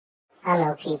I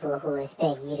know people who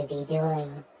expect you to be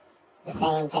doing the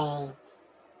same thing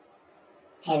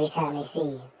every time they see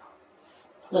you.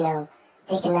 You know,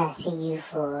 they cannot see you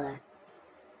for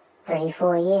 3,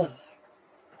 4 years,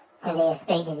 and they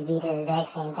expect it to be the exact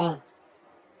same thing.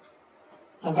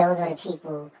 And those are the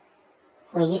people,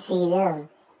 when you see them,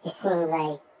 it seems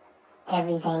like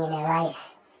everything in their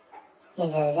life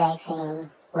is the exact same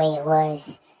way it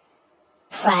was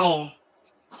prior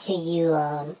to you,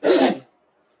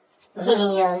 you know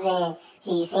what I'm saying?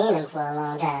 So you've seen them for a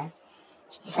long time.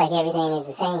 It's like everything is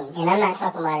the same. And I'm not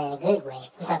talking about it in a good way.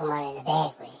 I'm talking about it in a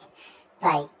bad way.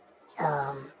 Like,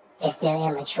 they're still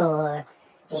immature.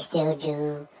 They still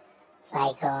do,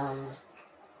 like,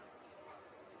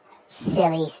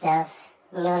 silly stuff.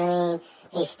 You know what I mean?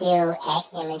 They still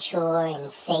act immature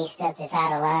and say stuff that's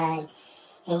out of line.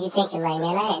 And you're thinking, like,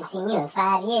 man, I haven't seen you in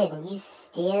 5 years, and you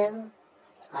still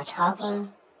are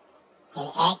talking and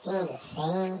acting the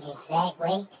same exact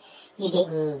way. You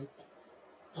didn't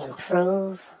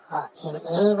improve in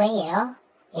any way at all.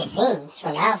 It seems,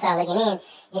 from the outside looking in,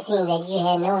 it seems that you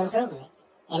had no improvement.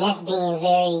 And that's being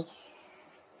very,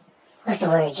 what's the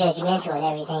word, judgmental and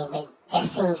everything, but that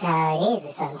seems how it is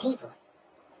with some people.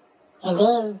 And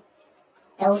then,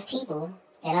 those people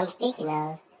that I'm speaking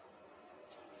of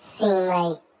seem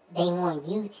like they want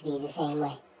you to be the same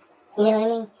way. You know what I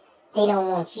mean? They don't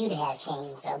want you to have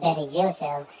changed or bettered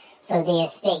yourself, so they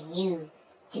expect you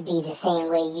to be the same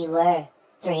way you were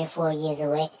 3 or 4 years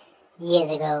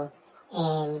ago,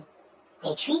 and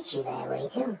they treat you that way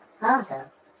too, also.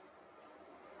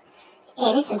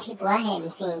 And there's some people I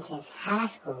hadn't seen since high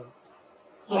school,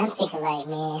 and I'm thinking like,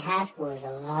 man, high school was a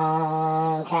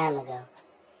long time ago,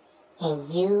 and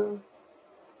you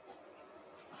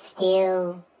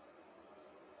still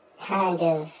kind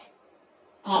of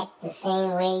act the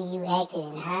same way you acted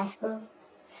in high school.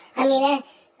 I mean,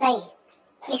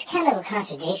 it's kind of a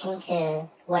contradiction to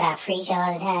what I preach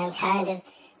all the time, kind of,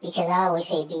 because I always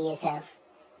say be yourself.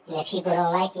 And if people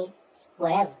don't like it,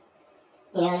 whatever.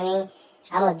 You know what I mean?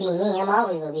 I'm going to be me. I'm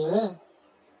always going to be me.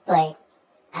 But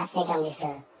I think I'm just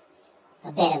a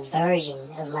better version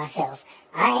of myself.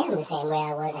 I am the same way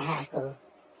I was in high school.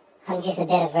 I'm just a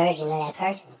better version of that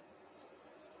person.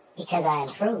 Because I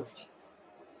improved.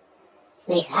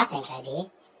 At least I think I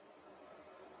did.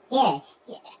 Yeah.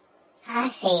 I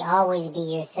say always be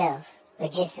yourself,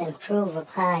 but just improve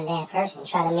upon that person.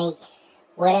 Try to make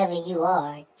whatever you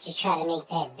are, just try to make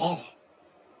that better.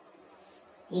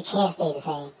 You can't stay the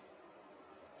same.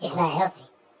 It's not healthy.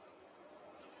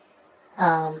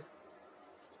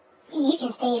 You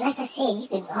can stay, like I said, you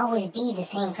could always be the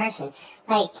same person.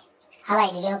 Like, I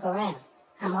like to joke around.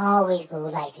 I'm always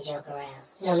going to like to joke around.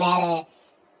 No matter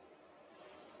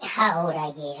how old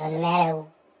I get, or no matter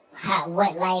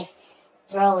what life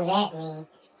throws at me,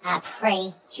 I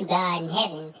pray to God in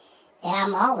heaven that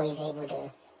I'm always able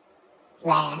to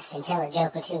laugh and tell a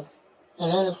joke or two in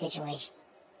any situation.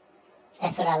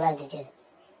 That's what I love to do.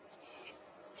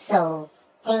 So,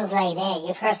 things like that,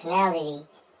 your personality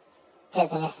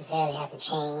doesn't necessarily have to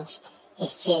change.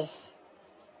 It's just,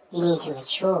 you need to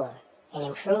mature and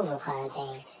improve upon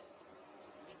things.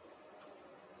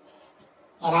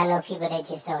 And I know people that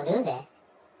just don't do that.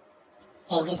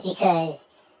 And just because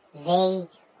they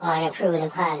aren't improving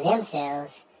upon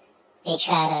themselves, they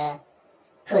try to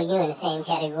put you in the same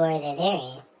category that they're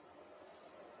in.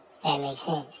 That makes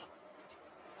sense.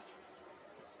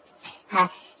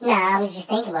 I was just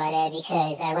thinking about that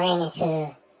because I ran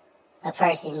into a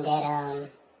person that,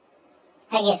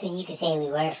 I guess you could say we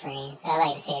were friends. I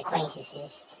like to say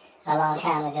acquaintances a long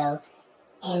time ago.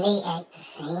 And they act the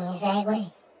same exact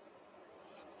way.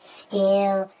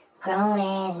 Still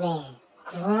grown-ass man.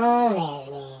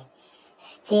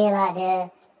 Still out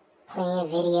there playing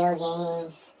video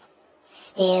games.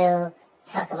 Still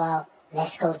talking about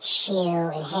let's go chill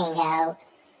and hang out.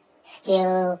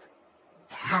 Still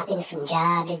hopping from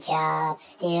job to job.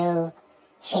 Still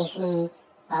chasing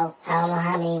about I don't know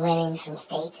how many women from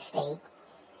state to state.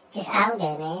 Just out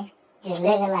there, man. Just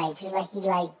living life, just like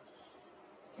you're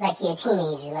a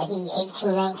teenager, like he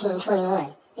 18, 19,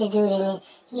 21. This dude,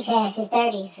 he passed his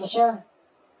 30s for sure.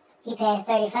 He passed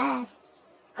 35.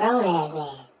 Grown-ass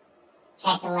man.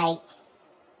 Acting like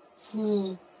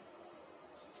he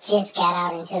just got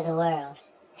out into the world.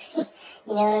 You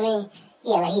know what I mean?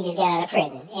 Yeah, like he just got out of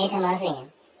prison. Every time I see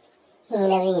him, he ain't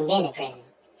never even been to prison.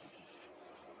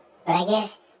 But I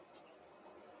guess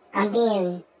I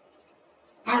don't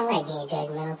like being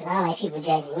judgmental because I don't like people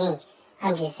judging me.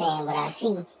 I'm just saying what I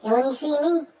see. And when he see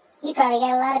me, he probably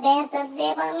got a lot of bad stuff to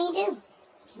say about me too.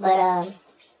 But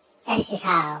that's just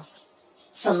how,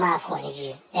 from my point of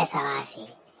view, that's how I see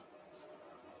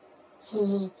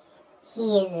it.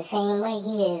 he is the same way.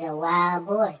 He is a wild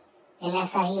boy. And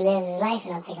that's how he lives his life.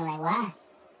 And I'm thinking like, why?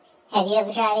 Have you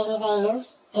ever tried anything new?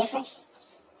 Different?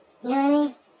 You know what I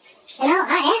mean? And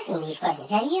I ask him these questions.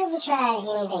 Have you ever tried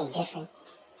anything different?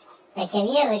 Like, have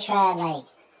you ever tried, like,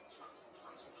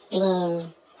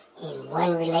 being in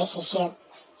one relationship?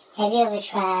 Have you ever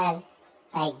tried,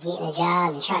 like, getting a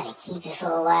job and trying to keep it for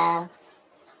a while?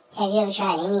 Have you ever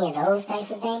tried any of those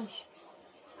types of things?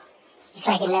 It's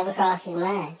like it never crossed his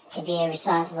mind to be a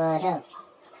responsible adult.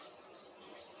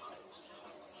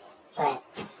 But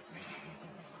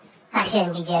I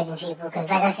shouldn't be judging people because,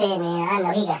 like I said, man, I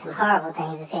know he got some horrible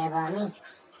things to say about me.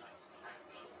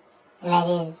 And that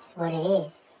is what it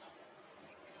is.